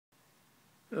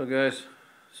Hello guys,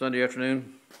 Sunday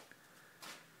afternoon.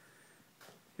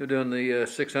 You're doing the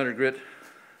 600 grit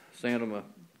sand on my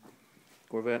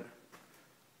Corvette.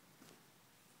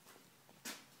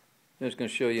 I'm just going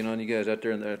to show you, you guys out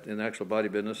there in the actual body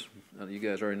business. You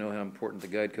guys already know how important the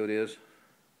guide coat is.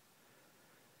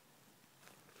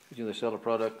 They sell a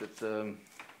product that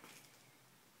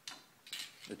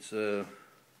it's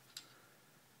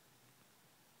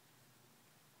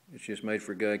just made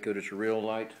for guide coat. It's a real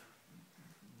light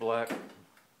black.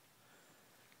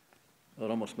 Well,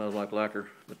 it almost smells like lacquer,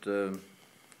 but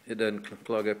it doesn't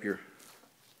clog up your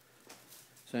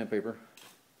sandpaper.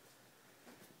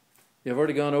 Yeah, I've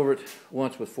already gone over it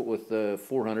once with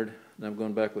 400, and I'm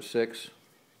going back with 6. I'm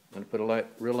going to put a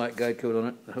real light guide coat on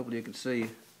it. Hopefully you can see.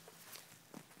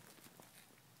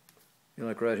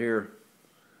 Like right here,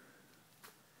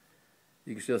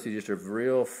 you can still see just a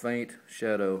real faint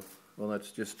shadow. Well,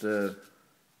 that's just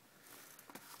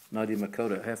not even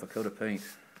half a coat of paint.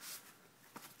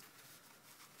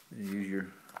 You use your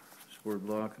squirt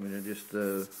block. I mean, it just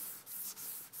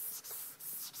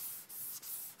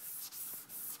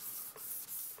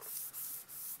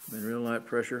real light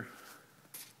pressure.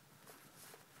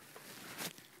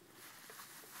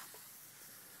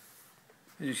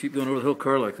 You just keep going over the whole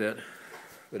car like that.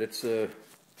 But it's I'll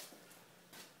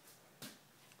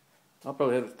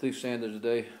probably have 2 sanders a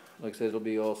day. Like I said, it'll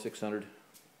be all 600.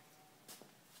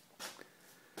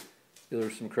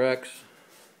 There's some cracks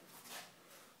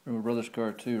from my brother's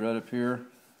car too, right up here,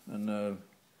 and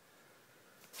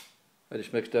I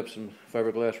just mixed up some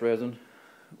fiberglass resin,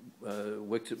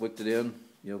 wicked it in,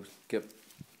 kept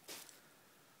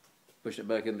pushing it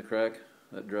back in the crack.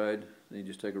 That dried. Then you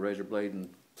just take a razor blade and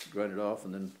grind it off,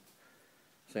 and then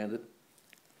sand it.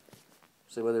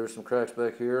 See where there were some cracks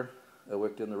back here. I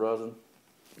wicked in the rosin.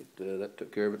 That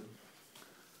took care of it.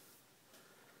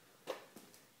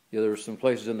 Yeah, there were some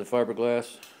places in the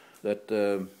fiberglass that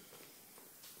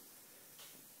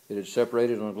it had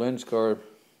separated on Glenn's car.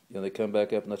 They come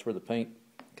back up, and that's where the paint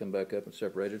come back up and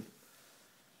separated.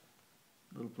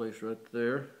 Little place right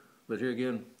there. But here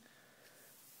again,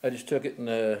 I just took it and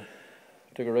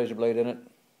took a razor blade in it,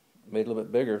 made it a little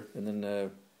bit bigger, and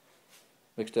then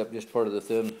mixed up just part of the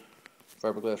thin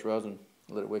fiberglass rosin,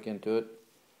 let it wick into it.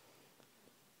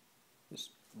 This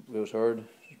goes hard.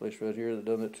 This place right here that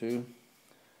done it too.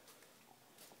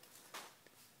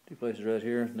 2 places right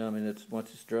here. Now, I mean,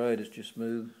 once it's dried, it's just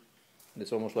smooth.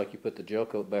 It's almost like you put the gel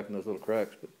coat back in those little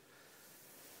cracks. But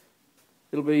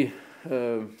it'll be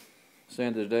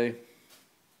sanded today.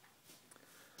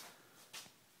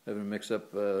 I'm going to mix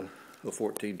up a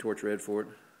 14 torch red for it.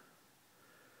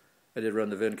 I did run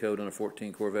the VIN code on a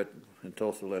 14 Corvette in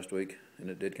Tulsa last week, and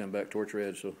it did come back torch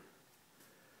red, so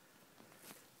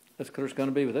that's what it's going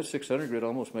to be. But that 600 grit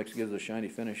almost gives it a shiny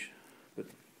finish. But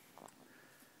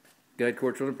guide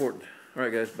coat's real important. All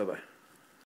right, guys, bye-bye.